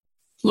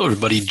Hello,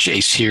 everybody.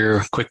 Jace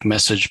here. Quick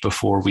message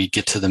before we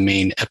get to the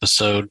main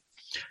episode.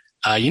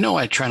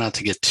 I try not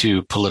to get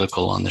too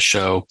political on the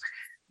show.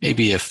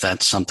 Maybe if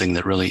that's something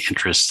that really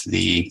interests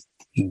the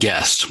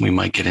guest, we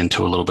might get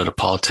into a little bit of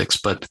politics,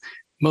 but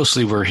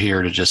mostly we're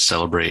here to just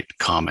celebrate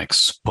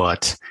comics.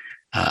 But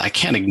I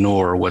can't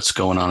ignore what's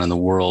going on in the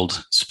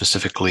world,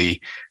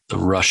 specifically the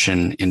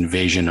Russian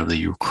invasion of the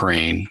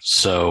Ukraine.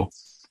 So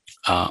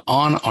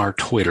on our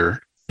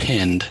Twitter,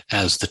 pinned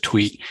as the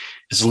tweet,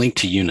 is a link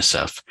to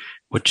UNICEF,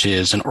 which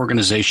is an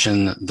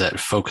organization that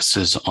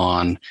focuses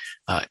on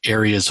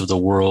areas of the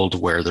world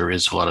where there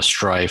is a lot of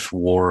strife,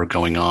 war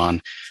going on.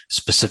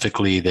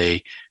 Specifically,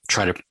 they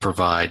try to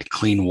provide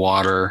clean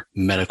water,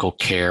 medical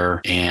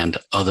care, and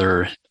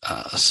other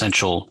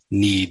essential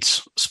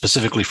needs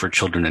specifically for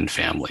children and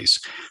families.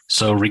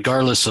 So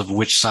regardless of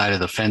which side of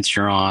the fence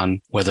you're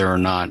on, whether or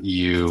not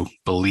you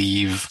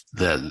believe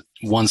that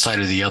one side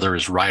or the other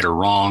is right or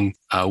wrong,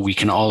 we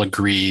can all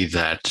agree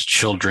that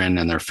children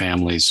and their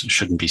families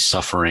shouldn't be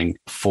suffering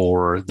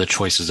for the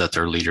choices that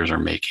their leaders are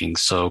making.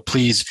 So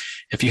please,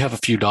 if you have a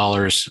few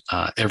dollars,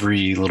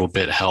 every little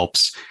bit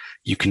helps.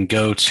 You can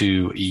go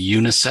to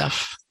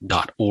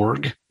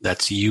unicef.org.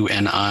 That's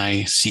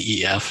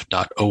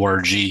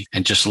unicef.org,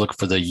 and just look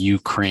for the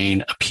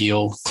Ukraine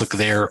appeal. Click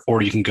there,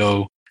 or you can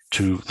go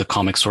to the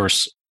Comic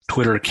Source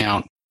Twitter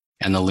account,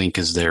 and the link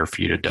is there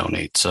for you to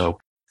donate. So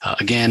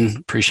again,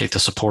 appreciate the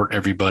support,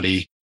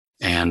 everybody,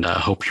 and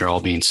hope you're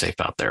all being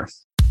safe out there.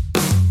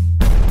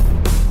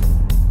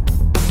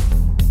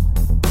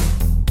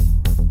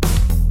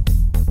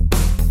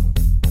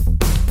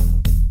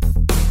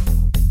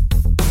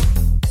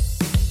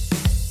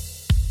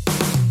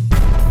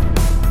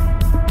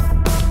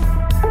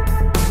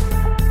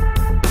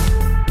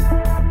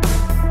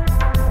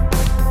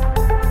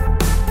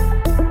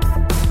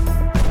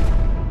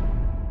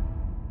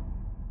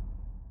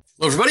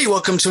 Hello, everybody.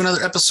 Welcome to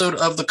another episode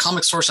of the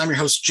Comic Source. I'm your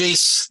host,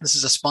 Jace. This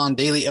is a Spawn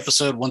Daily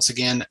episode, once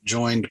again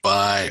joined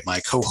by my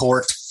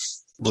cohort,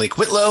 Blake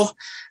Whitlow.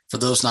 For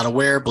those not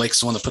aware, Blake's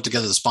the one that put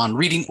together the Spawn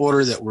reading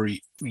order that we're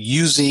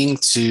using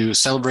to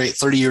celebrate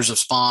 30 years of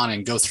Spawn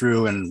and go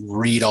through and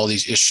read all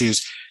these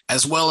issues,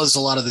 as well as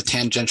a lot of the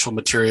tangential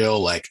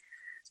material like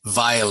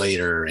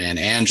Violator and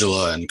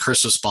Angela and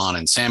Curse of Spawn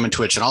and Salmon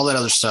Twitch and all that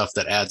other stuff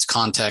that adds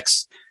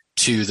context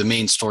to the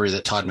main story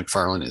that Todd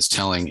McFarlane is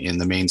telling in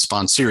the main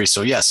Spawn series.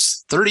 So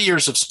yes, 30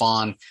 years of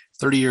Spawn,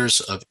 30 years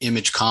of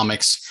Image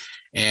Comics.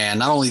 And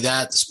not only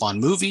that, the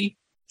Spawn movie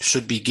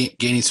should be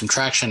gaining some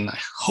traction. I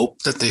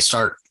hope that they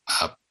start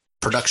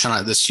production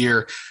on it this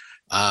year.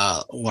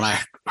 When I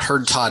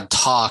heard Todd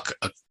talk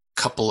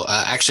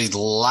actually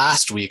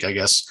last week, I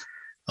guess,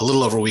 a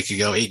little over a week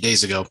ago, 8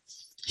 days ago,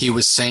 he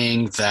was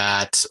saying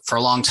that for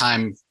a long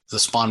time, the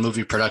Spawn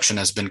movie production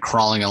has been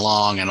crawling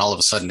along, and all of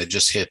a sudden it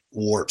just hit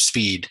warp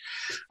speed.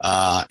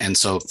 And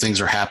so things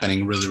are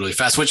happening really, really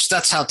fast, which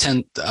that's how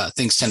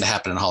things tend to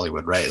happen in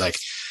Hollywood, right? Like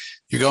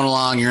you're going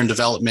along, you're in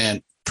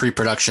development,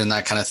 pre-production,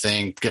 that kind of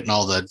thing, getting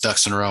all the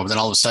ducks in a row. But then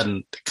all of a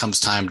sudden it comes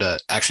time to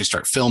actually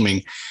start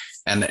filming,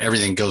 and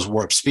everything goes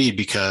warp speed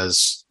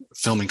because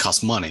filming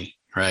costs money,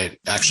 right?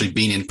 Actually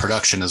being in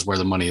production is where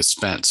the money is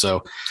spent.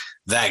 So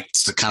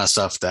that's the kind of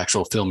stuff, the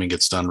actual filming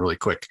gets done really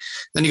quick.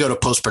 Then you go to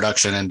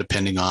post-production, and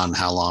depending on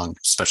how long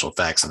special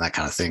effects and that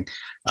kind of thing,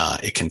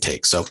 it can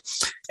take. So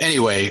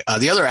anyway,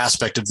 the other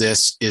aspect of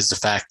this is the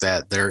fact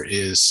that there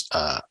is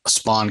a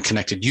Spawn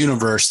connected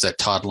universe that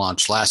Todd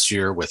launched last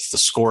year with the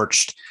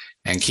Scorched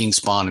and King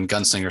Spawn and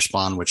Gunslinger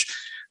Spawn, which I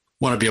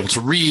want to be able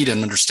to read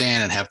and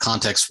understand and have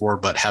context for,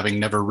 but having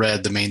never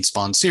read the main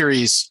Spawn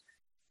series,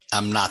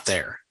 I'm not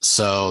there.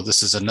 So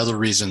this is another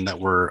reason that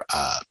we're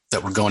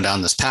going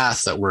down this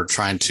path, that we're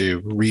trying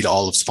to read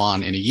all of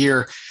Spawn in a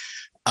year.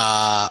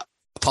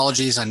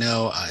 Apologies. I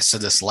know I said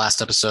this last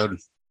episode.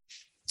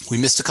 We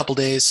missed a couple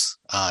days.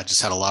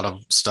 Just had a lot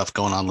of stuff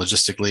going on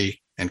logistically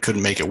and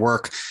couldn't make it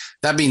work.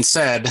 That being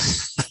said,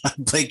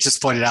 Blake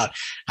just pointed out,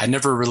 I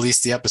never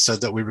released the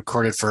episode that we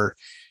recorded for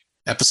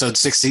episode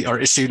 60 or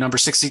issue number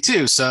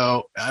 62.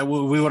 So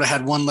we would have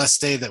had one less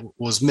day that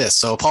was missed.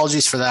 So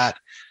apologies for that.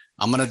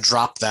 I'm going to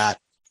drop that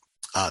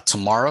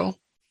tomorrow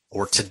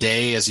or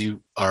today as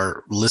you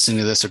are listening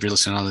to this, if you're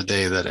listening on the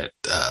day that it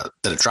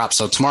drops.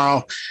 So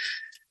tomorrow,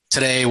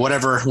 today,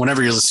 whenever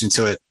you're listening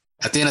to it,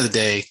 at the end of the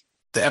day,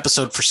 the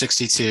episode for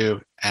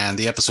 62 and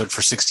the episode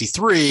for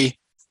 63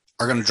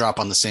 are going to drop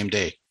on the same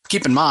day.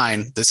 Keep in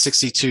mind that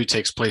 62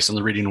 takes place in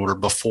the reading order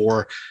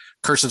before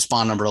Curse of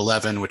Spawn number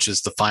 11, which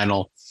is the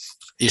final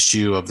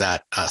issue of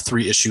that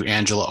 3-issue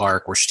Angela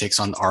arc where she takes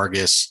on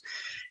Argus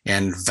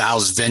and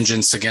vows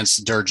vengeance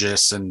against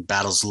Durgis and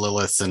battles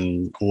Lilith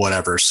and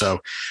whatever.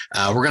 So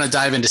we're going to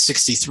dive into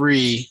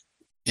 63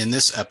 in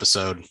this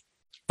episode.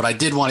 But I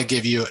did want to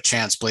give you a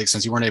chance, Blake,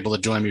 since you weren't able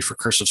to join me for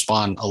Curse of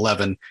Spawn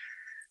 11.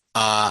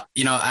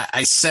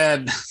 I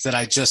said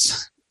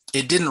that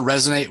it didn't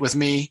resonate with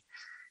me.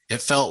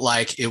 It felt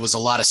like it was a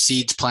lot of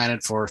seeds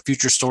planted for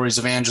future stories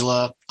of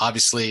Angela.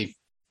 Obviously,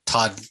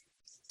 Todd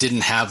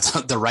didn't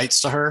have the rights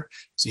to her,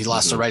 so he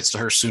lost the rights to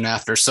her soon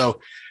after. So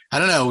I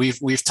don't know.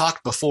 We've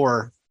talked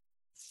before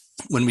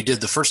when we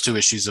did the first two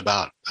issues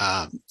about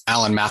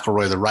Alan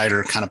McElroy, the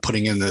writer, kind of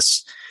putting in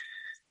this,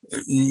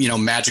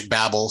 magic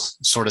babble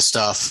sort of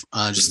stuff,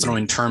 just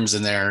throwing terms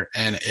in there.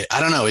 And I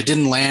don't know, it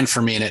didn't land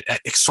for me. And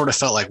it sort of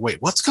felt like, wait,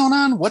 what's going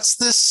on? What's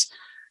this?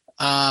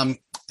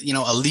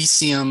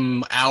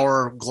 Elysium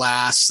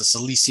hourglass, this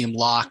Elysium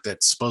lock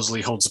that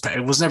supposedly holds the.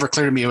 It was never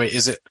clear to me. Wait,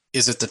 is it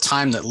the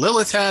time that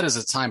Lilith had? Is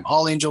it the time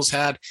all angels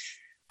had?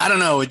 I don't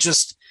know.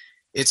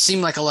 It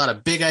seemed like a lot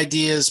of big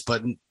ideas,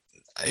 but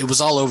it was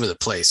all over the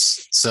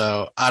place.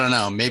 So I don't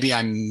know. Maybe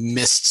I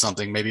missed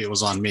something. Maybe it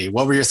was on me.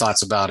 What were your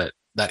thoughts about it?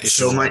 That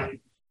issue. So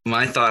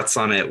my thoughts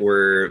on it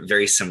were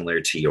very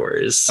similar to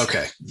yours.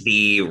 Okay.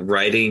 The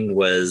writing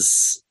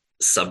was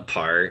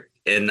subpar.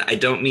 And I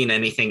don't mean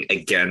anything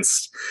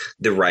against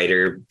the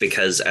writer,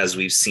 because as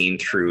we've seen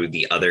through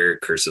the other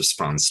Curse of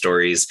Spawn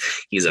stories,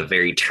 he's a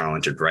very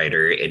talented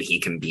writer and he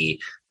can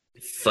be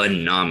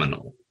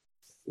phenomenal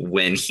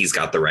when he's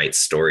got the right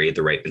story,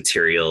 the right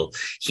material.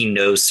 He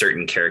knows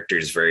certain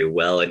characters very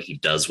well and he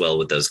does well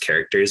with those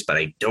characters, but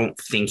I don't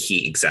think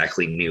he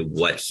exactly knew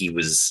what he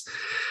was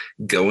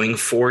going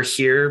for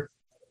here.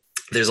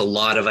 There's a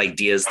lot of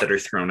ideas that are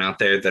thrown out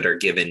there that are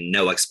given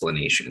no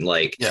explanation.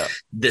 Like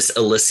this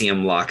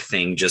Elysium lock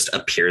thing just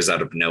appears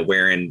out of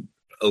nowhere. And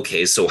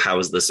okay, so how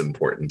is this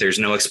important? There's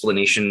no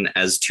explanation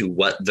as to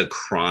what the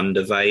Kron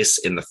device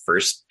in the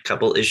first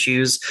couple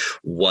issues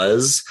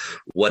was,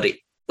 what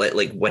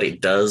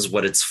it does,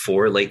 what it's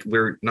for. Like,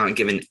 we're not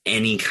given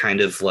any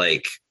kind of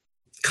like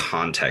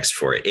context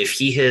for it. If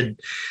he had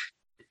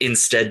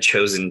instead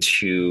chosen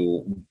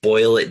to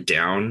boil it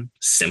down,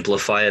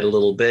 simplify it a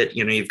little bit,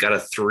 you've got a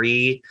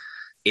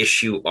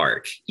 3-issue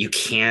arc. You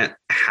can't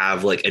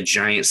have like a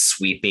giant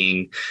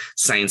sweeping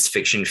science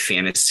fiction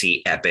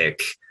fantasy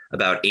epic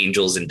about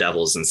angels and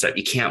devils and stuff.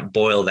 You can't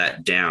boil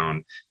that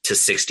down to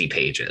 60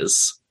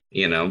 pages,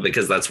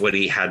 because that's what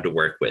he had to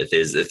work with,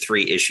 is the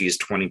 3 issues,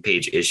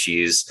 20-page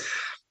issues.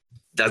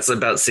 That's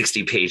about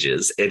 60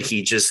 pages. And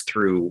he just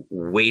threw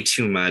way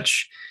too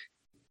much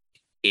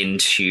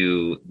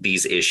into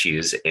these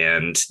issues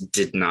and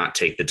did not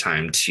take the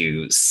time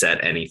to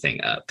set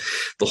anything up.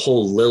 The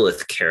whole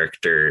Lilith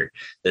character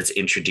that's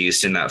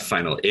introduced in that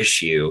final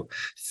issue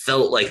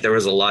felt like there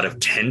was a lot of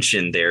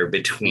tension there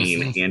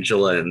between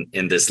Angela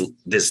and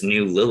this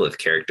new Lilith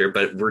character,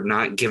 but we're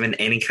not given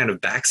any kind of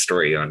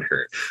backstory on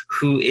her.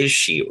 Who is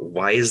she?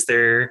 Why is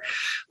there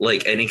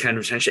like any kind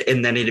of tension?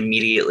 And then it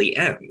immediately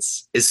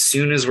ends. As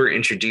soon as we're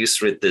introduced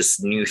with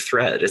this new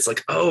thread, it's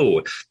like,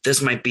 oh,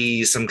 this might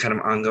be some kind of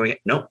ongoing.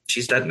 Nope,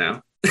 she's dead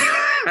now.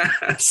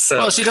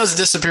 Well, she does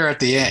disappear at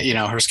the end,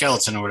 her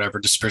skeleton or whatever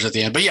disappears at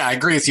the end. But yeah, I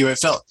agree with you.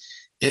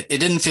 It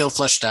didn't feel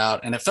fleshed out,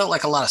 and it felt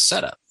like a lot of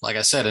setup, like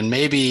I said. And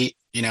maybe,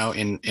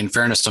 in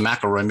fairness to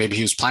McElroy, maybe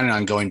he was planning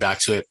on going back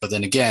to it. But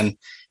then again,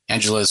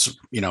 Angela's,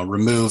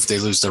 removed, they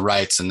lose the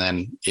rights, and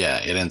then,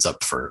 it ends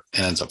up for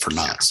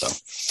naught.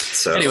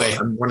 So anyway,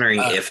 I'm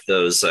wondering if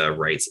those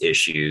rights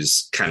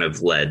issues kind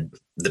of led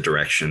the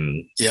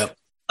direction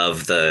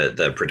of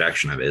the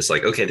production of it. It's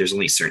like, okay, there's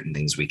only certain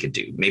things we could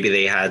do. Maybe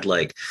they had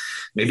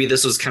maybe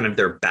this was kind of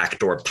their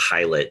backdoor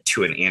pilot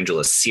to an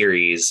Angela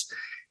series.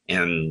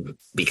 And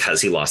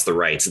because he lost the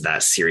rights,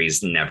 that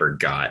series never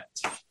got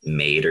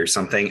made or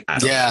something. I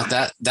don't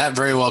know. that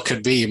very well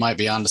could be. You might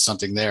be onto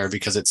something there,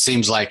 because it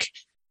seems like,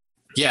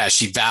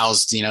 she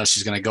vows,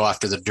 she's going to go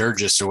after the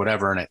Durgis or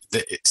whatever. And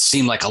it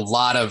seemed like a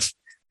lot of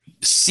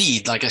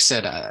seed, like I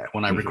said,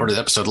 when I recorded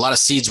the episode, a lot of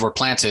seeds were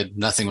planted,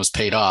 nothing was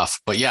paid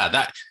off. But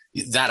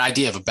that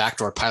idea of a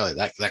backdoor pilot,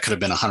 that could have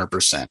been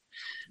 100%.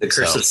 The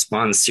Curse of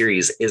Spawn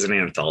series is an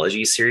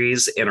anthology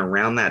series. And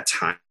around that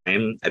time,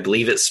 I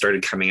believe it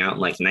started coming out in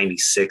like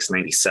 96,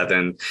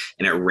 97,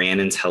 and it ran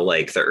until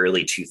like the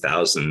early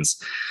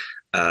 2000s.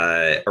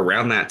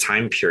 Around that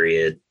time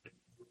period,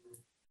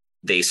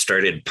 they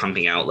started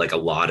pumping out like a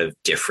lot of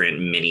different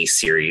mini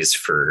series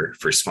for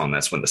Spawn.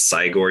 That's when the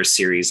Cygor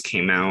series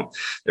came out.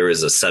 There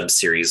was a sub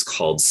series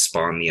called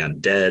Spawn the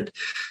Undead.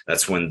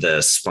 That's when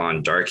the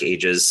Spawn Dark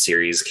Ages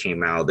series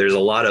came out. There's a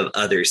lot of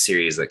other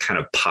series that kind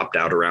of popped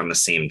out around the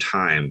same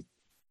time.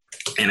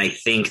 And I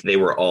think they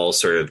were all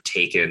sort of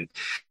taken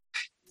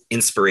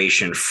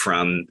inspiration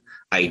from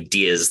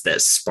ideas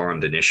that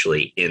spawned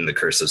initially in the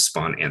Curse of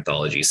Spawn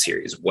anthology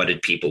series. What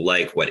did people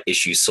like? What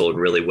issues sold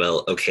really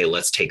well? Okay,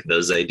 let's take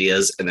those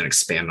ideas and then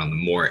expand on them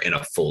more in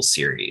a full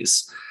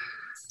series.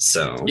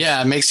 So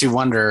it makes you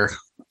wonder,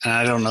 and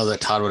I don't know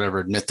that Todd would ever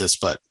admit this,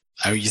 but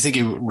you think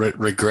he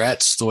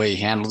regrets the way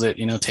he handled it,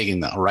 taking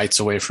the rights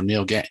away from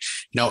Neil Gaiman.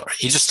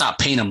 He just stopped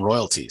paying him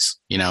royalties.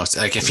 It's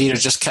like if he had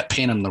just kept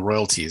paying him the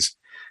royalties,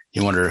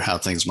 you wonder how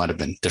things might have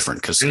been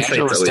different, because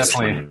Angela was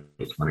definitely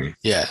funny.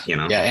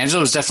 Angela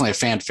was definitely a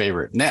fan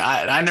favorite.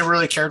 I never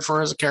really cared for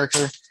her as a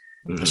character,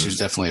 but she was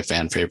definitely a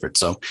fan favorite.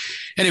 So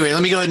anyway,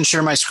 let me go ahead and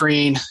share my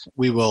screen.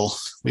 We will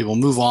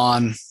move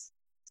on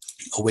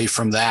away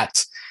from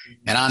that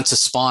and on to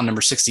Spawn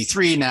number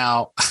 63.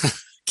 Now,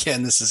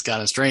 again, this is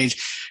kind of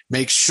strange.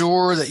 Make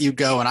sure that you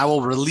go, and I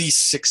will release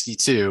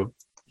 62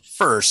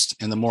 first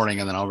in the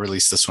morning, and then I'll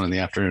release this one in the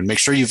afternoon. Make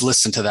sure you've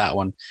listened to that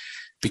one.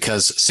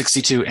 because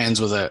 62 ends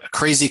with a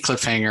crazy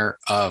cliffhanger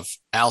of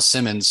Al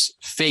Simmons'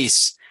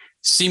 face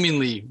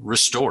seemingly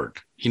restored.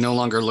 He no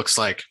longer looks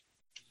like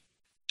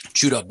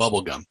chewed up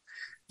bubblegum.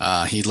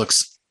 He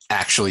looks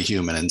actually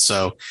human. And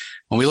so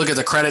when we look at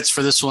the credits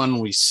for this one,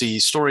 we see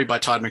story by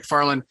Todd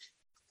McFarlane.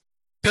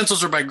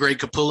 Pencils are by Greg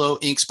Capullo,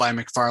 inks by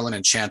McFarlane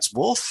and Chance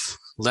Wolfe,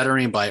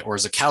 lettering by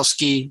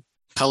Orzechowski,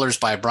 colors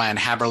by Brian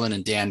Haberlin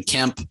and Dan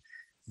Kemp,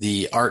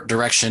 the art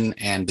direction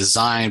and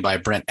design by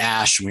Brent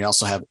Ash. And we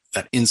also have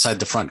that inside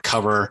the front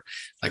cover,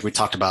 like we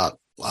talked about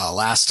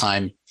last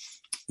time,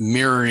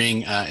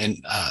 mirroring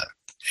and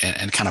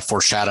kind of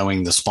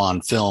foreshadowing the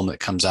Spawn film that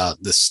comes out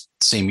this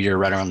same year,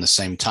 right around the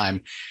same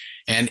time.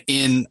 And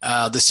in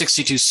the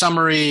 62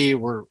 summary,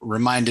 we're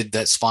reminded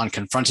that Spawn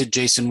confronted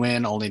Jason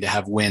Wynn, only to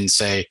have Wynn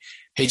say,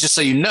 hey, just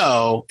so you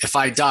know, if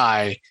I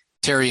die,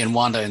 Terry and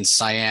Wanda and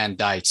Cyan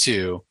die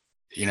too.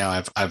 You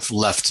know, I've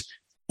left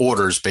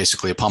orders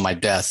basically upon my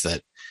death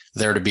that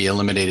they're to be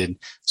eliminated.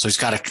 So he's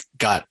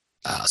got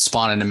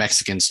Spawn in a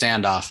Mexican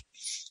standoff.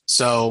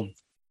 So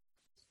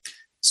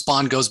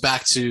Spawn goes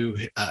back to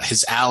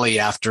his alley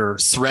after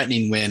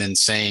threatening Wynn and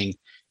saying,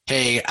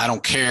 hey, I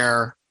don't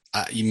care.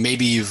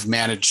 Maybe you've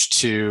managed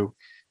to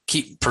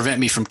prevent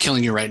me from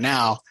killing you right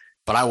now,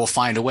 but I will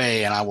find a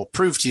way and I will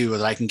prove to you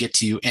that I can get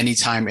to you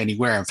anytime,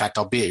 anywhere. In fact,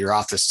 I'll be at your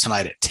office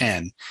tonight at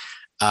 10.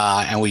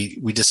 And we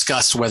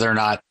discussed whether or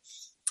not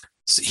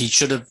he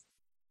should have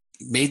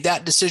made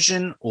that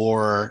decision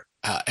or,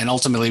 and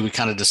ultimately we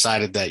kind of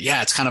decided that,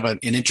 yeah, it's kind of an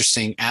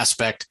interesting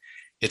aspect.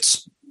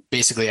 It's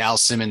basically Al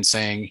Simmons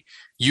saying,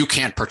 you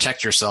can't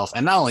protect yourself.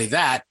 And not only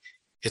that,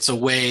 it's a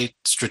way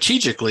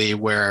strategically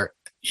where,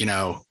 you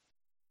know,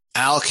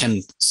 Al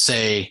can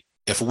say,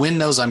 if Wynn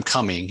knows I'm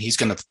coming, he's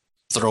going to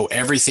throw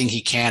everything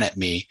he can at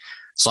me.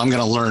 So I'm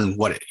going to learn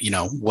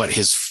what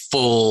his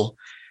full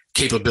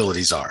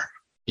capabilities are.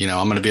 You know,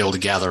 I'm going to be able to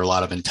gather a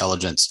lot of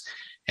intelligence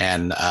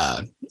and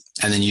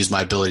then use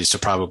my abilities to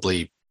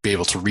probably be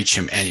able to reach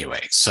him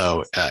anyway.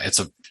 So it's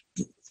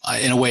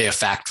in a way, a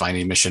fact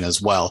finding mission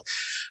as well.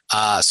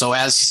 So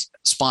as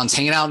Spawn's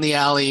hanging out in the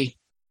alley,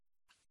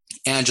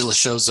 Angela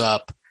shows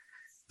up,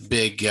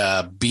 big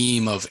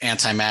beam of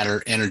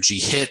antimatter energy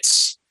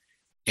hits.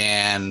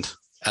 And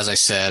as I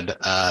said,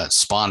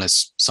 Spawn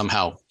is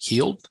somehow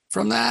healed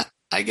from that,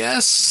 I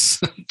guess,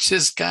 which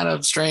is kind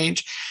of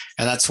strange.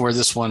 And that's where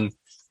this one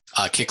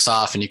kicks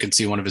off. And you can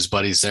see one of his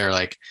buddies there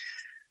like,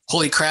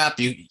 holy crap,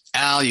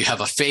 Al, you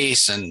have a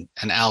face. And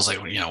Al's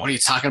like, you know, what are you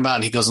talking about?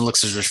 And he goes and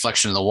looks at his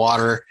reflection in the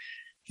water.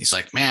 He's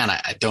like, man,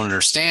 I don't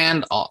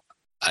understand.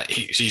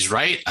 He's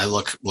right. I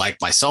look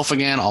like myself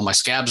again. All my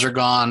scabs are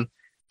gone.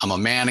 I'm a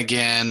man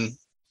again.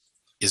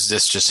 Is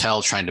this just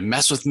hell trying to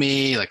mess with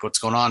me? Like, what's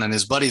going on? And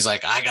his buddy's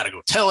like, I got to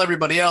go tell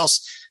everybody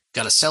else.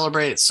 Got to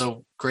celebrate. It's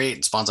so great.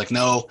 And Spawn's like,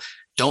 no,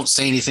 don't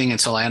say anything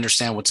until I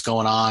understand what's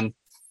going on.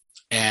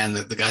 And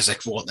the guy's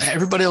like, well,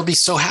 everybody will be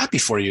so happy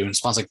for you. And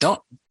Spawn's like,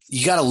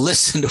 you got to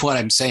listen to what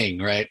I'm saying,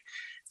 right?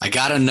 I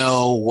got to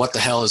know what the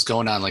hell is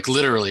going on. Like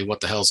literally what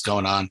the hell is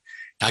going on.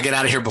 I'll get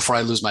out of here before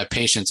I lose my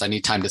patience. I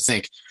need time to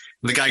think.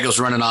 And the guy goes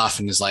running off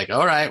and is like,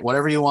 all right,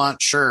 whatever you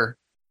want. Sure.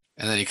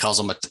 And then he calls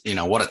him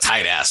what a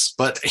tight ass,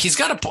 but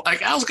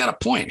Al's got a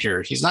point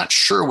here. He's not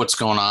sure what's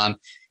going on.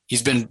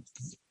 He's been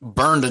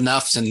burned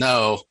enough to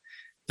know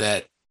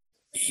that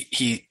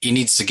he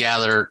needs to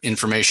gather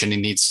information. He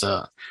needs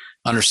to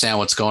understand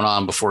what's going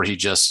on before he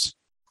just,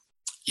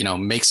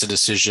 makes a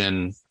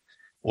decision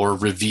or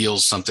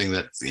reveals something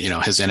that,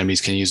 his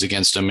enemies can use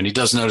against him. And he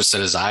does notice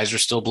that his eyes are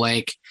still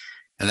blank.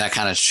 And that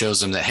kind of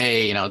shows him that,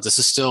 hey, this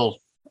is still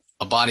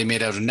a body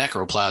made out of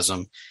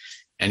necroplasm.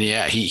 And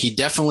yeah, he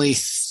definitely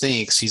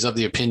thinks, he's of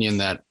the opinion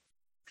that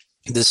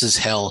this is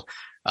hell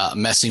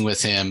messing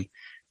with him,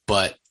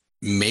 but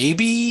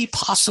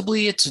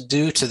possibly it's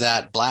due to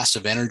that blast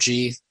of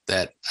energy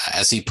that,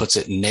 as he puts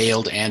it,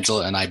 nailed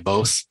Angela and I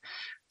both.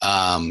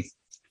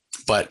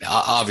 But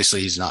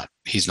obviously he's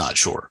not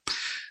sure.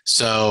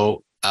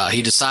 So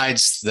he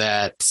decides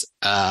that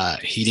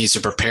he needs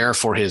to prepare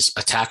for his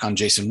attack on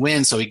Jason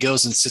Wynn. So he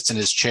goes and sits in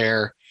his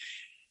chair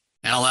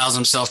and allows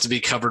himself to be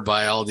covered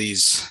by all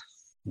these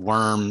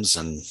worms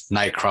and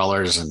night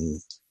crawlers,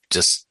 and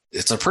just,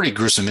 it's a pretty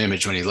gruesome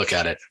image when you look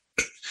at it.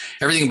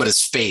 Everything but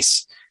his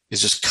face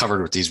is just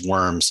covered with these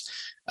worms,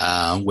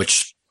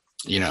 which,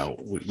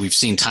 we've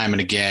seen time and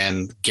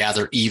again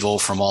gather evil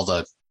from all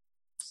the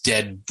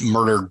dead,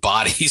 murdered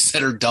bodies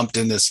that are dumped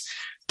in this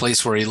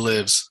place where he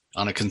lives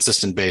on a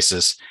consistent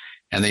basis.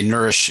 And they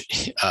nourish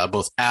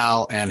both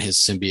Al and his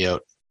symbiote.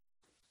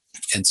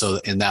 And so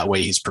in that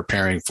way, he's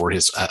preparing for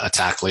his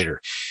attack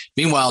later.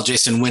 Meanwhile,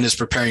 Jason Wynn is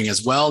preparing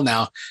as well.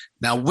 Now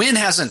Wynn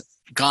hasn't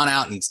gone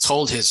out and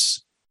told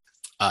his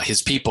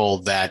people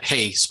that,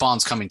 hey,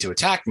 Spawn's coming to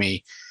attack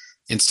me.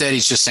 Instead,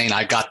 he's just saying,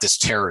 I got this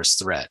terrorist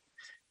threat,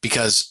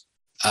 because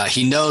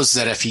he knows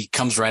that if he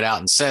comes right out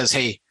and says,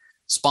 hey,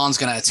 Spawn's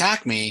going to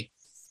attack me,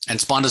 and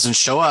Spawn doesn't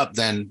show up,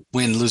 then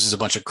Wynn loses a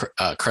bunch of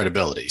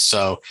credibility.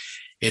 So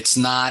it's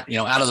not,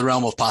 out of the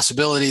realm of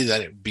possibility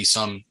that it would be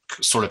some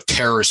sort of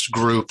terrorist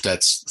group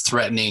that's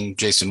threatening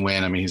Jason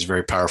Wynn. I mean, he's a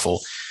very powerful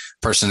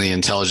person in the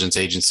intelligence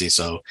agency.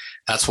 So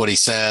that's what he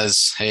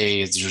says.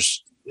 Hey,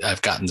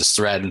 I've gotten this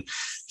thread. And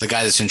the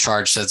guy that's in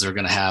charge says they're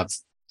going to have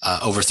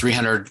over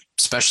 300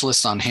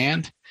 specialists on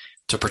hand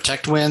to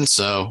protect Wynn.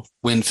 So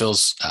Wynn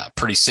feels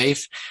pretty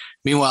safe.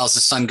 Meanwhile, as the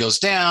sun goes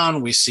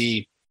down, we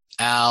see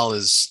Al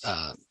is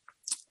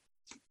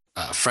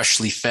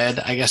freshly fed,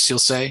 I guess you'll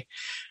say.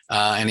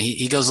 And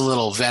he goes a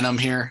little Venom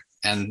here.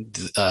 And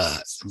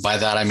by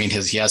that, I mean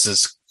he has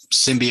this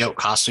symbiote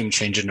costume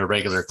change into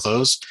regular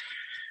clothes,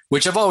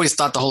 which I've always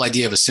thought the whole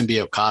idea of a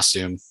symbiote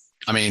costume.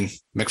 I mean,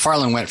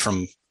 McFarlane went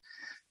from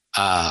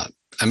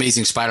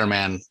Amazing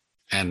Spider-Man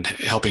and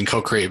helping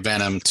co-create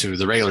Venom to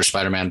the regular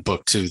Spider-Man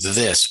book to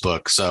this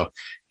book. So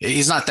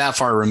he's not that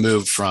far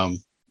removed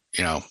from,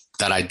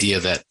 that idea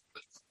that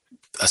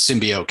a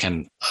symbiote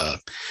can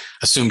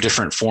assume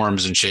different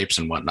forms and shapes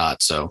and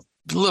whatnot. So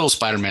a little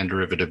Spider-Man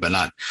derivative, but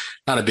not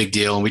a big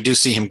deal. And we do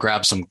see him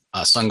grab some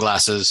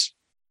sunglasses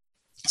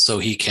so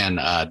he can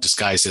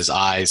disguise his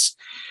eyes.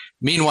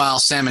 Meanwhile,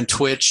 Sam and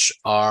Twitch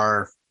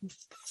are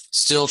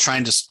still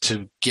trying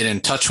to get in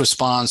touch with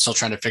Spawn, still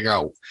trying to figure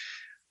out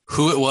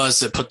who it was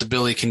that put the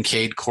Billy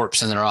Kincaid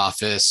corpse in their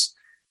office,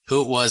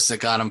 who it was that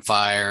got him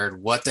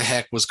fired, what the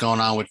heck was going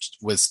on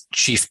with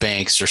Chief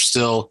Banks. They're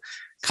still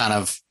kind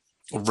of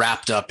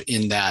wrapped up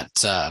in that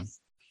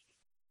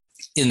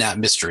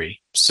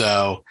mystery.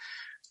 So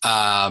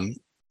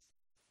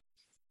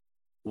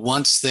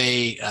once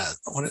they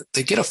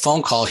get a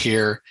phone call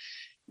here,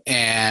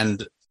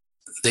 and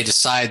they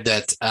decide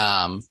that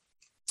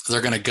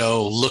they're going to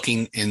go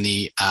looking in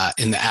the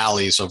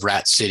alleys of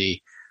Rat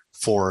City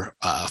for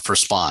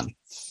Spawn.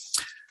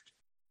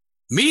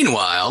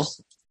 Meanwhile,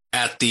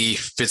 at the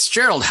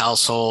Fitzgerald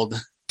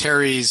household,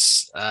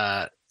 Terry's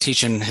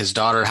teaching his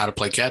daughter how to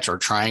play catch, or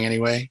trying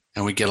anyway,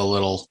 and we get a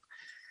little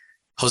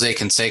Jose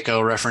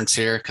Canseco reference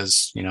here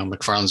because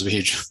McFarlane's a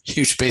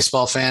huge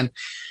baseball fan.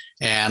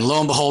 And lo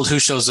and behold, who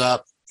shows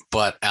up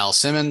but Al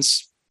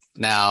Simmons?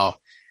 Now,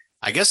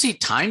 I guess he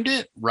timed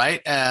it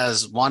right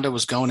as Wanda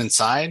was going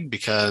inside,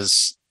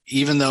 because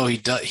even though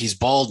he's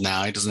bald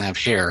now, he doesn't have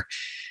hair,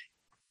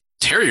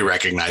 Terry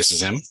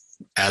recognizes him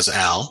as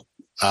Al.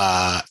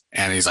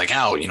 And he's like,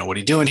 Al, what are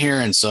you doing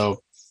here? And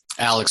so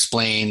Al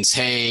explains,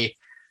 hey,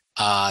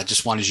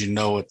 just wanted you to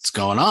know what's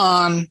going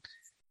on.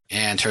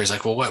 And Terry's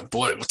like, well,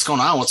 what's going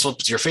on? What's up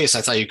with your face?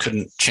 I thought you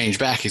couldn't change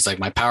back. He's like,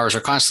 my powers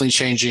are constantly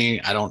changing.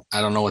 I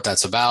don't know what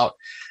that's about,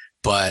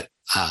 but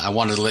I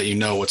wanted to let you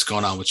know what's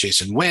going on with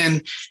Jason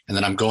Wynn, and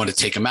then I'm going to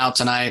take him out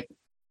tonight.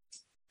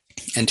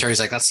 And Terry's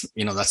like,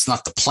 that's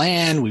not the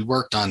plan. We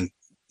worked on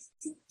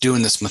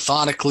doing this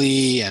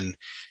methodically and,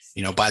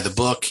 by the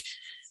book.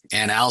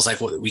 And Al's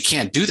like, well, we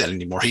can't do that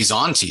anymore. He's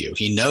on to you.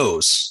 He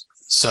knows.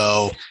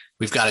 So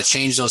we've got to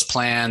change those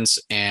plans.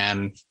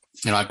 And,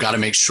 I've got to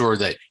make sure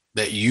that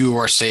you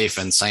are safe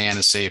and Cyan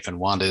is safe and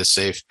Wanda is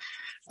safe.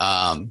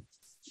 And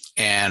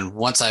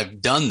once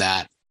I've done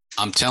that,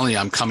 I'm telling you,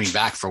 I'm coming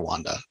back for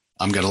Wanda.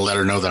 I'm going to let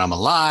her know that I'm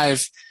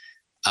alive,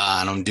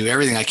 and I'm going to do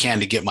everything I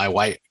can to get my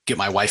wife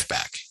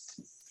back.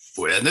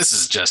 And this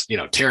is just,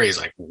 Terry's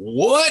like,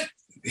 what?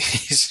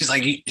 She's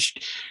like,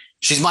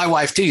 she's my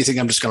wife too. You think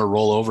I'm just going to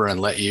roll over and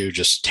let you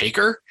just take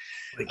her?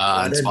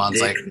 And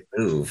Spawn's like,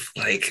 move.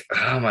 Like,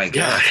 oh my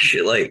gosh.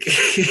 Yeah. Like,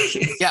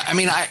 yeah. I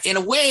mean, in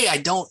a way,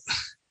 I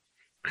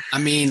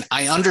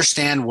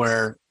understand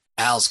where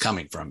Al's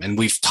coming from, and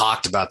we've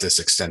talked about this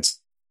extensively.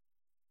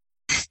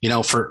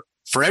 For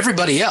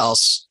everybody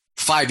else,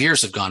 5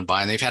 years have gone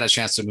by and they've had a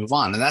chance to move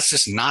on, and that's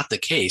just not the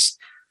case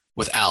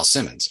with Al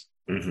Simmons.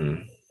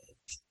 Mm-hmm.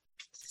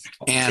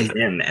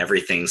 And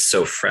everything's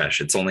so fresh.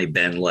 It's only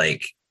been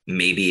like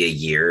maybe a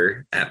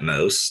year at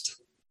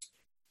most.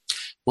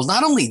 Well,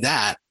 not only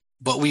that,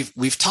 but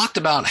we've talked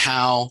about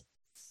how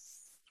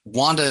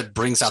Wanda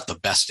brings out the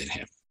best in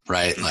him,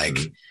 right? Mm-hmm. Like,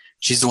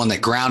 she's the one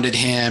that grounded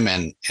him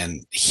and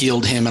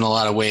healed him in a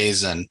lot of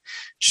ways. And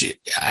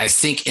I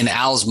think in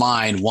Al's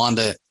mind,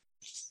 Wanda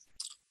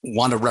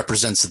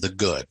represents the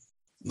good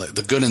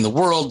in the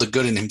world, the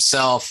good in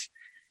himself.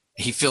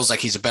 He feels like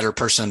he's a better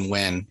person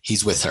when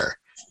he's with her.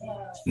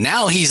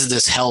 Now he's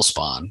this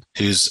hellspawn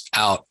who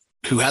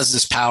has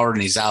this power,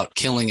 and he's out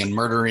killing and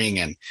murdering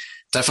and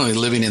definitely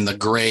living in the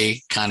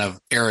gray kind of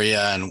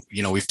area. And,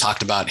 we've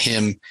talked about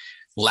him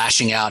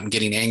lashing out and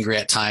getting angry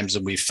at times.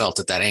 And we've felt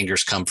that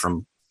anger's come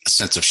from a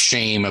sense of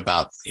shame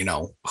about,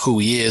 who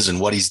he is and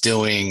what he's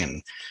doing,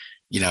 and,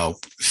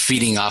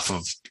 feeding off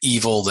of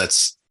evil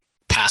that's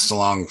passed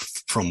along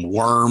from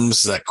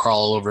worms that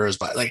crawl over his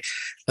body. Like,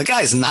 the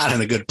guy's not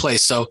in a good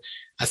place. So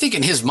I think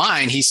in his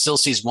mind, he still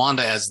sees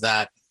Wanda as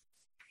that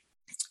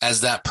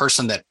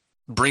person that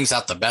brings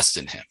out the best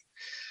in him,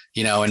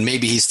 and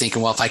maybe he's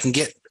thinking, well, if I can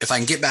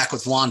get back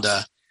with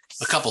Wanda,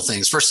 a couple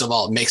things. First of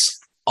all, it makes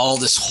all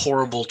this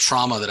horrible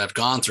trauma that I've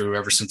gone through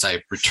ever since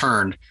I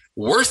returned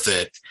worth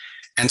it.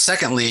 And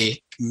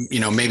secondly,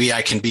 maybe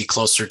I can be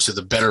closer to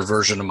the better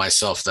version of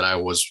myself that I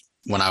was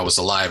when I was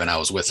alive and I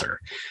was with her.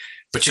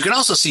 But you can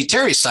also see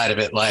Terry's side of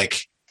it.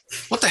 Like,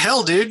 what the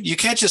hell, dude? You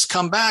can't just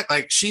come back.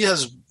 Like, she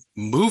has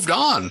moved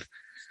on.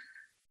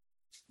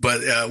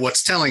 But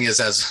what's telling is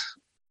as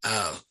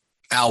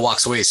Al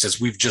walks away, says,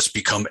 "We've just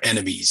become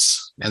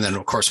enemies." And then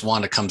of course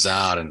Wanda comes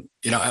out, and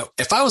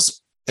if I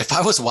was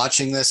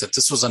watching this, if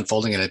this was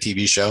unfolding in a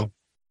TV show,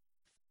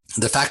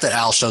 the fact that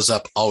Al shows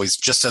up always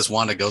just as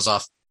Wanda goes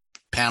off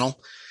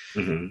panel,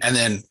 and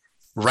then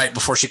right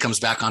before she comes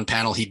back on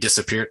panel, he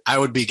disappeared, I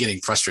would be getting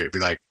frustrated. Be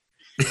like,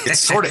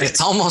 it's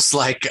almost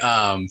like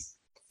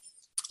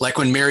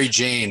when Mary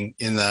Jane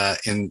in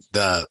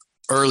the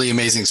early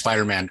Amazing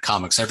Spider-Man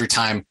comics, every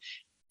time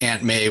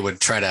Aunt May would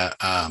try to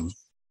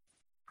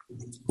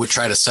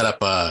set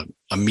up a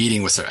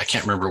meeting with her. I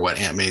can't remember what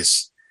Aunt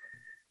May's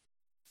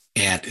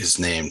aunt is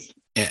named.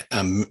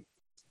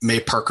 May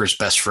Parker's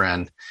best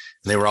friend.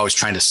 They were always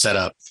trying to set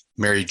up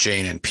Mary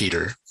Jane and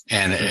Peter,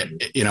 and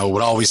it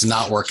would always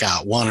not work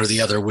out. One or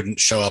the other wouldn't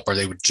show up, or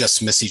they would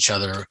just miss each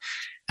other.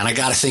 And I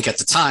got to think at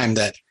the time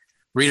that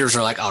readers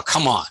are like, "Oh,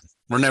 come on,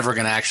 we're never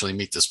going to actually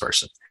meet this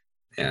person."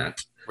 Yeah.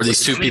 Were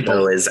these two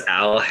people? Is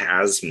Al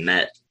has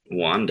met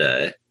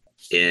Wanda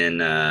in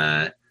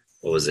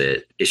what was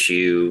it,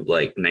 issue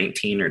like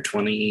 19 or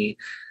 20,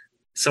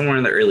 somewhere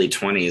in the early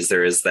 20s.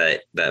 There is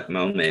that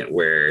moment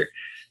where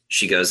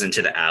she goes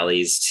into the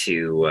alleys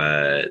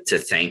to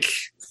thank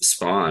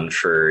Spawn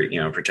for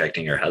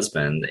protecting her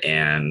husband,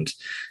 and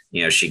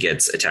she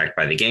gets attacked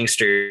by the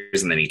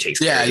gangsters, and then he takes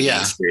care of the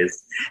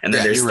gangsters, and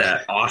then there's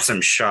that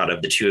awesome shot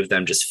of the two of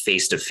them just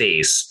face to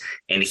face,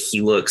 and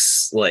he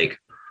looks like,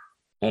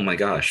 oh my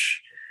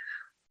gosh,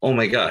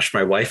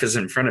 my wife is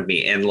in front of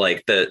me. And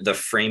like the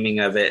framing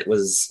of it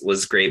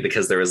was great,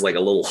 because there was like a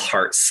little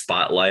heart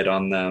spotlight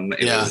on them.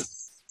 It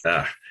was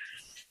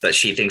that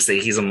she thinks that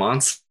he's a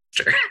monster.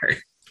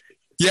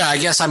 Yeah, I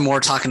guess I'm more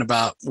talking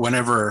about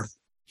whenever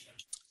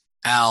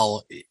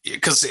Al,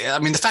 because I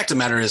mean, the fact of the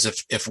matter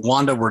is, if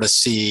Wanda were to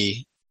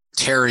see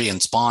Terry and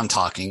Spawn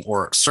talking,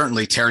 or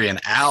certainly Terry and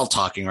Al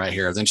talking right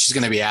here, then she's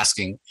going to be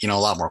asking, a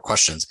lot more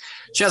questions.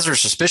 She has her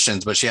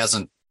suspicions, but she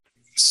hasn't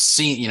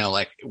seen,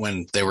 like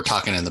when they were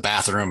talking in the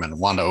bathroom and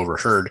Wanda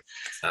overheard.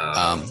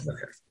 Okay.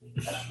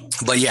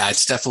 But yeah,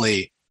 it's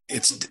definitely a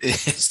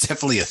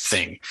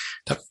thing.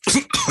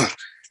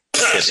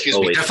 Excuse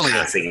me, definitely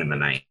passing in the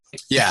night.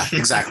 Yeah,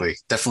 exactly.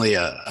 Definitely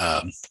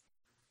a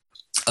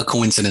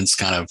coincidence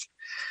kind of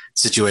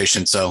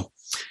situation. So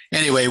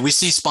anyway, we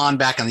see Spawn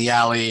back in the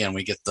alley, and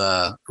we get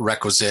the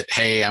requisite,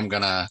 "Hey, I'm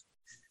gonna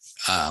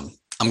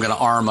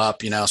arm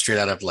up," straight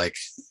out of like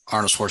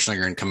Arnold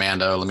Schwarzenegger in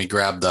Commando. Let me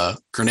grab the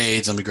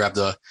grenades. Let me grab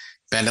the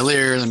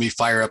bandolier. Let me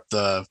fire up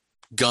the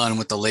gun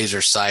with the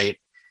laser sight.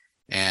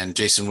 And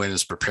Jason Wynn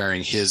is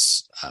preparing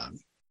his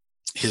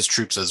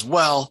troops as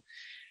well.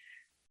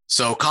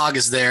 So Cog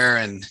is there,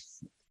 and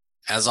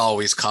as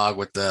always, Cog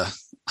with the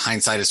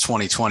hindsight is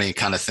 2020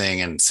 kind of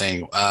thing, and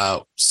saying,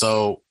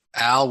 "So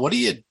Al, what are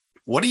you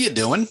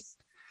doing?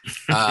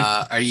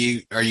 Are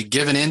you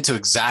giving in to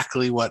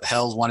exactly what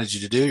Hell wanted you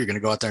to do? You're going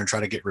to go out there and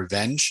try to get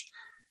revenge?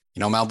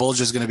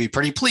 Malebolgia is going to be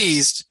pretty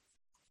pleased."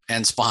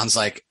 And Spawn's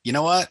like, "You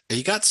know what?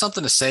 You got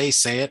something to say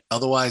it.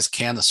 Otherwise,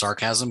 can the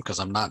sarcasm, because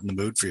I'm not in the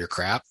mood for your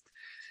crap.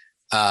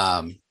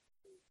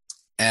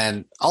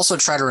 And also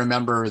try to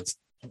remember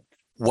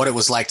what it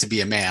was like to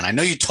be a man. I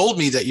know you told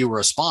me that you were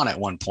a Spawn at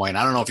one point.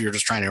 I don't know if you were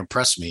just trying to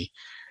impress me,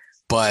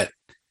 but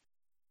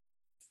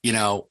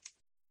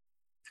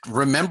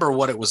remember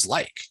what it was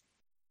like.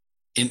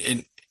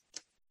 And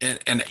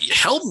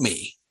help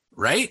me,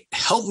 right?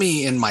 Help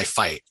me in my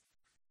fight.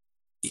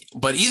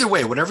 But either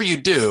way, whatever you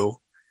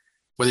do,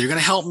 whether you're going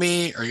to help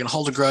me or you're going to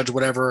hold a grudge,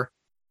 whatever,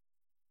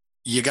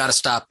 you got to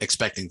stop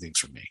expecting things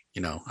from me.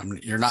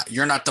 You're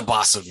not the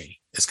boss of me,"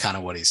 is kind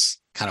of what he's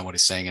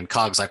saying. And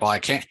Cog's like, "Well, I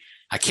can't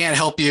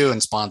help you."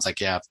 And Spawn's like,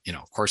 "Yeah,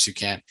 of course you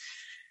can't."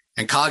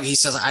 And Cog, he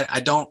says,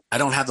 I don't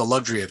have the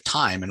luxury of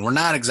time. And we're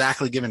not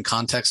exactly given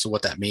context to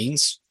what that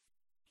means.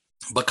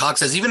 But Cog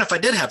says, even if I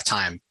did have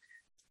time,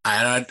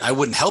 I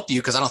wouldn't help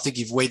you, because I don't think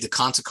you've weighed the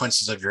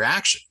consequences of your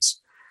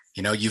actions.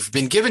 You've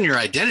been given your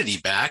identity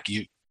back.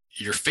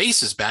 Your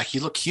face is back. You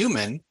look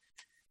human.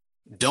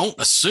 Don't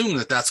assume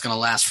that that's going to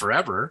last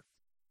forever.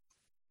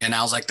 And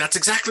I was like, that's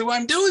exactly why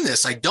I'm doing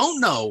this. I don't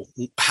know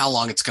how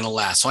long it's going to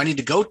last. So I need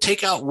to go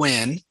take out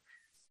Wynn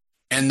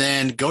and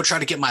then go try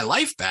to get my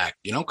life back,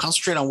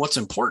 concentrate on what's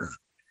important.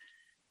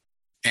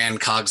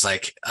 And Cog's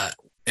like,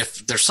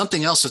 if there's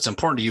something else that's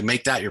important to you,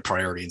 make that your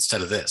priority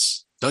instead of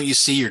this. Don't you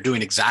see you're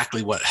doing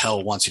exactly what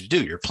Hell wants you to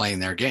do? You're playing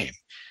their game.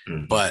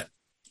 Mm-hmm. But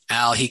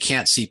Al, he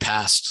can't see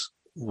past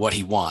what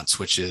he wants,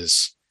 which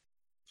is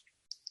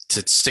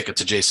to stick it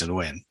to Jason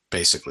Wynn,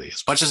 basically.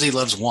 As much as he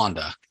loves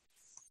Wanda,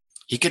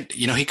 he could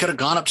have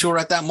gone up to her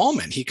at that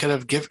moment. He could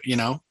have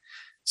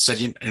said,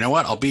 you know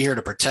what, I'll be here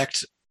to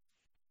protect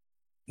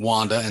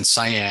Wanda and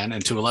Cyan,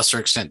 and to a lesser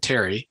extent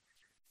Terry,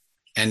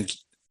 and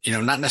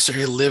not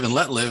necessarily live and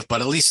let live,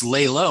 but at least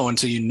lay low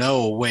until you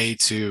know a way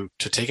to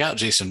take out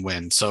Jason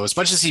Wynn. So as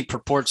much as he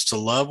purports to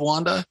love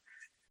Wanda,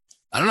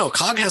 I don't know,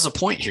 Cog has a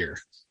point here,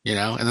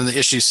 and then the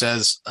issue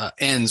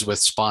ends with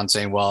Spawn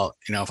saying, "Well,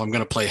 if I'm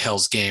going to play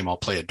Hell's game, I'll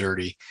play it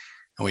dirty."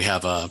 And we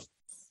have a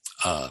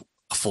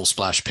full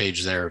splash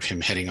page there of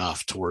him heading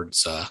off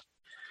towards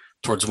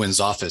Wynn's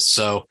office.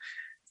 So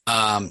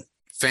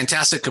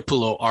fantastic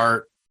Capullo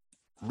art,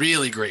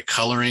 really great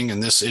coloring in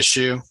this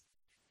issue.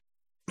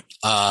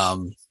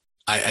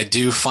 I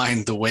do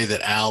find the way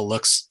that Al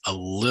looks a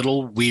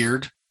little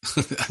weird.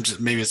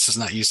 Maybe it's just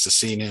not used to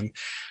seeing him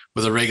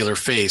with a regular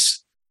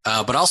face.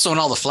 But also in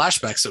all the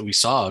flashbacks that we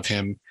saw of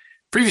him,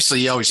 previously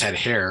he always had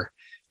hair,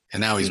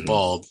 and now he's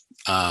bald.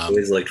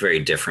 Always looked very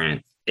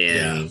different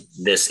in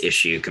this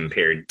issue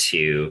compared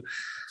to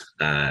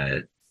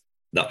the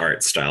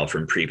art style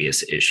from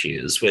previous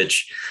issues,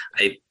 which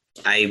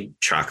I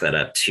chalk that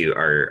up to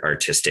our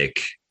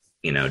artistic,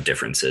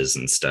 differences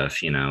and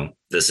stuff.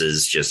 This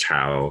is just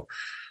how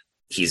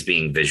he's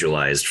being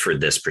visualized for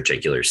this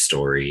particular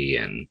story.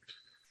 And,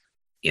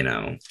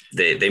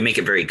 they make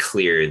it very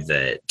clear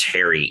that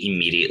Terry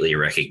immediately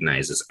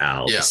recognizes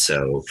Al. Yeah.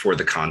 So for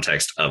the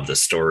context of the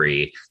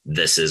story,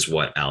 this is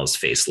what Al's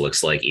face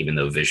looks like, even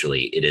though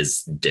visually it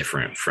is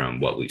different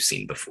from what we've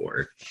seen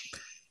before.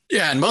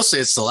 Yeah. And mostly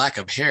it's the lack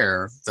of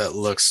hair that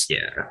looks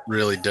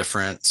really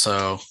different.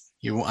 So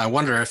I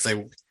wonder if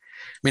I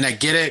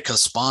get it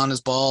because Spawn is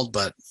bald,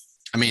 but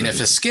if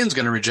his skin's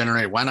going to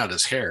regenerate, why not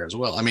his hair as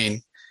well?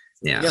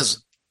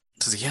 Does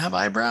he have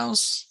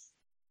eyebrows?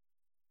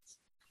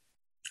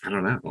 I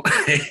don't know.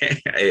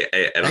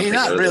 I don't think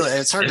not really.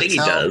 It's hard to tell. He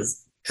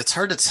does. It's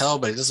hard to tell,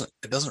 but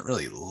it doesn't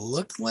really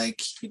look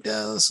like he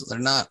does. They're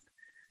not.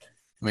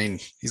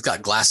 He's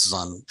got glasses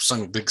on,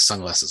 big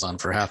sunglasses on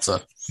for half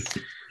the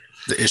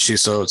issue,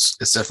 so it's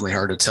definitely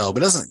hard to tell.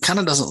 But it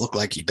doesn't look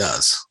like he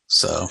does.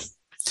 So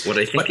what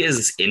I think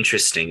is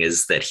interesting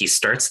is that he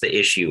starts the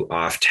issue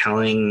off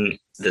telling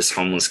this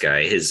homeless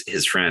guy,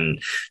 his friend,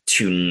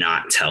 to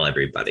not tell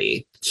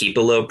everybody. Keep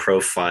a low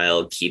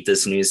profile, keep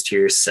this news to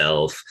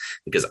yourself,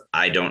 because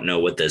I don't know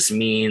what this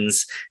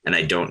means, and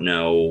I don't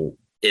know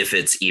if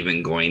it's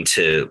even going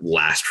to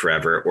last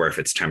forever or if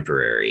it's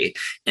temporary.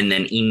 And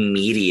then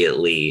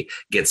immediately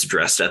gets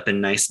dressed up in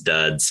nice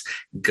duds,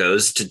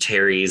 goes to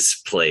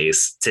Terry's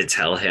place to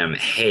tell him,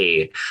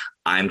 hey,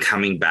 I'm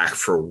coming back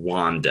for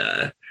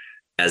Wanda,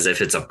 as if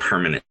it's a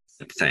permanent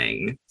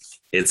thing.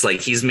 It's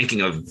like he's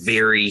making a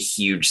very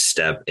huge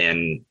step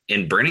in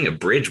burning a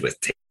bridge with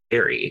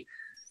Terry,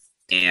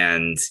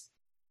 and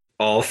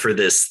all for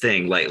this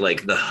thing,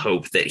 like the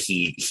hope that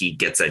he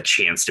gets a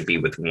chance to be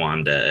with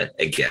Wanda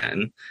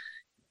again.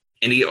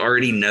 And he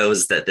already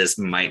knows that this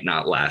might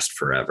not last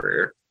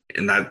forever.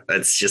 And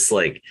that's just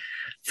like,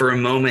 for a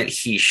moment,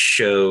 he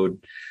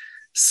showed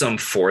some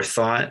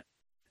forethought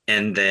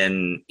and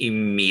then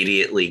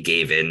immediately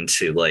gave in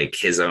to like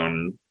his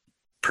own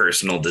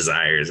personal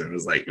desires and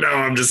was like, no,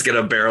 I'm just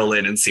gonna barrel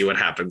in and see what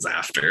happens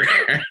after.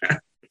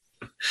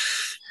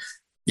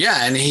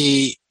 And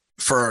he,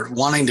 for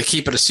wanting to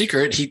keep it a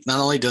secret, he not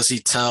only does he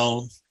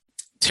tell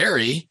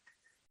Terry,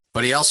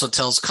 but he also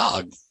tells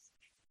Cog.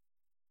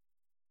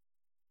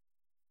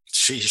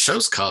 He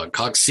shows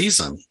Cog sees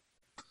him.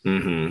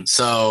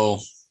 So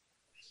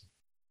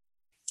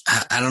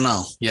I don't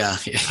know. A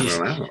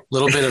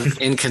little bit of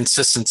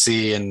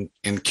inconsistency in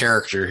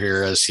character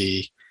here as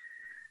he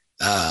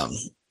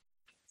as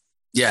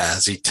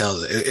he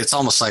tells it. It's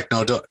almost like,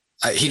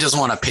 he doesn't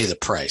want to pay the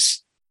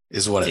price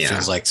is what it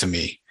feels like to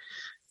me.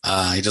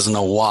 He doesn't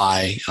know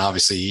why.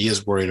 Obviously he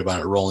is worried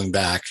about it rolling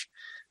back.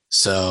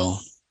 So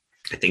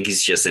I think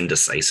he's just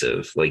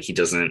indecisive. Like he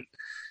doesn't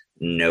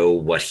know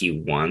what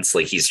he wants.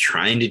 Like he's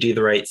trying to do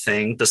the right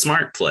thing. The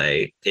smart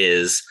play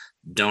is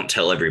don't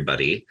tell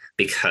everybody,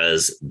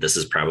 because this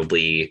is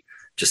probably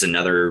just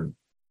another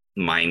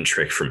mind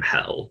trick from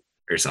hell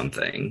or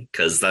something.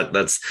 Because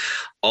that's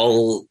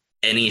all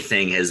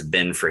anything has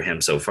been for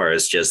him so far,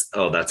 is just,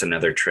 oh, that's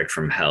another trick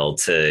from hell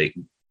to,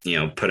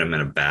 put him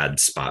in a bad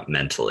spot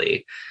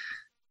mentally.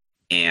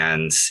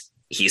 And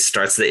he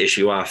starts the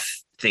issue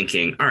off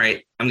thinking, all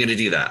right, I'm going to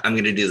do that. I'm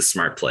going to do the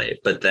smart play.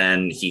 But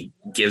then he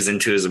gives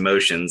into his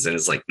emotions and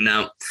is like,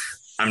 no,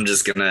 I'm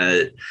just going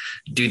to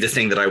do the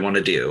thing that I want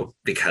to do,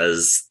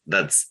 because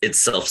it's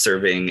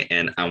self-serving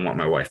and I want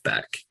my wife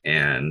back.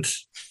 And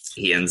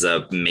he ends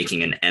up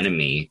making an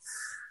enemy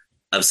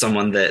of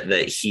someone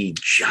that he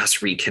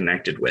just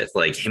reconnected with.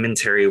 Like him and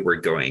Terry were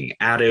going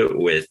at it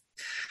with,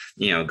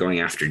 going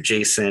after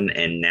Jason.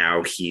 And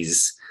now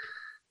he's,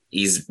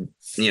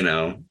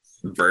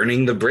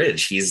 burning the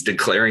bridge. He's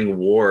declaring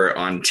war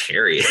on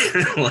Terry.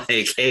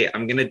 Like, hey,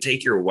 I'm going to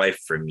take your wife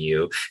from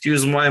you. She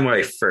was my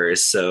wife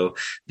first. So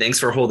thanks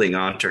for holding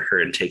on to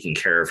her and taking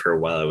care of her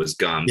while I was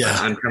gone. Yeah.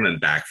 But I'm coming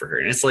back for her.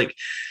 And it's like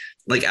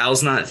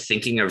Al's not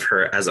thinking of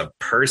her as a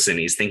person.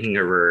 He's thinking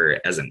of her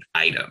as an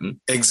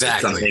item.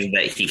 Exactly. Something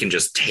that he can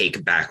just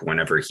take back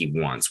whenever he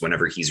wants,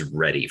 whenever he's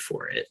ready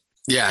for it.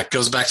 Yeah. It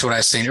goes back to what I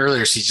was saying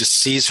earlier. He just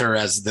sees her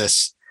as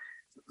this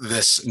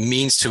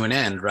means to an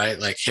end, right?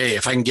 Like, hey,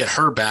 if I can get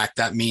her back,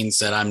 that means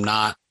that I'm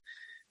not,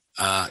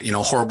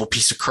 horrible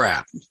piece of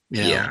crap.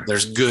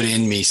 There's good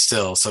in me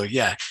still. So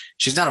yeah,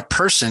 she's not a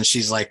person.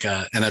 She's like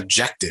an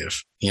objective,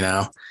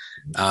 and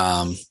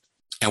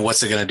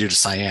what's it going to do to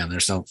Cyan?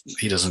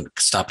 He doesn't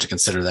stop to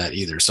consider that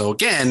either. So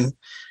again,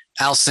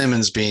 Al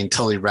Simmons being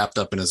totally wrapped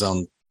up in his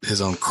own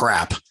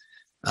crap,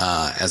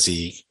 as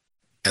he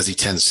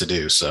tends to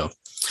do. So,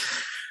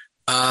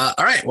 All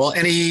right. Well,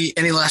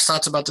 any last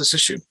thoughts about this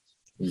issue?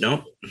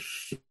 Nope.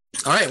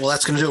 All right. Well,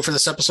 that's going to do it for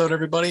this episode,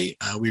 everybody.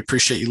 We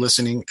appreciate you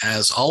listening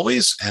as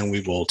always, and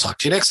we will talk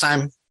to you next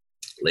time.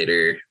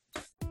 Later.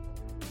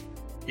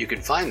 You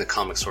can find the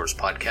Comic Source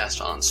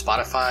podcast on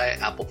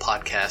Spotify, Apple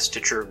Podcasts,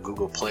 Stitcher,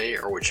 Google Play,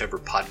 or whichever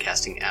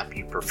podcasting app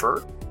you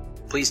prefer.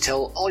 Please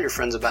tell all your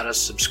friends about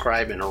us,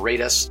 subscribe, and rate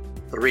us.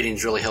 The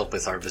ratings really help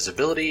with our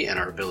visibility and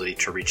our ability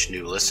to reach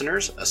new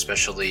listeners,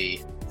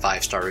 especially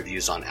 5-star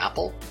reviews on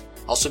Apple.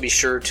 Also be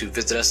sure to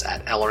visit us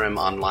at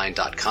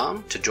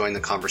lrmonline.com to join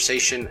the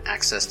conversation,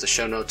 access the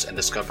show notes, and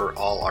discover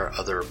all our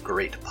other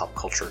great pop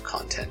culture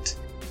content.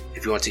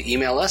 If you want to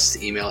email us,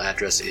 the email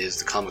address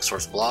is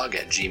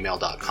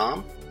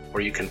thecomicsourceblog@gmail.com,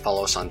 or you can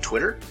follow us on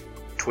Twitter,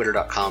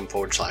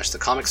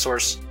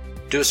 twitter.com/thecomicsource.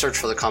 Do a search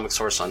for The Comic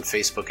Source on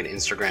Facebook and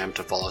Instagram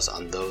to follow us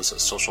on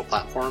those social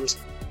platforms.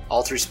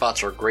 All 3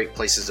 spots are great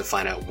places to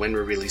find out when we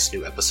release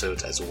new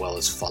episodes, as well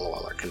as follow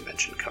all our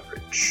convention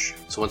coverage.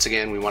 So once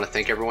again, we want to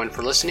thank everyone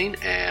for listening,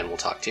 and we'll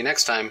talk to you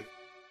next time.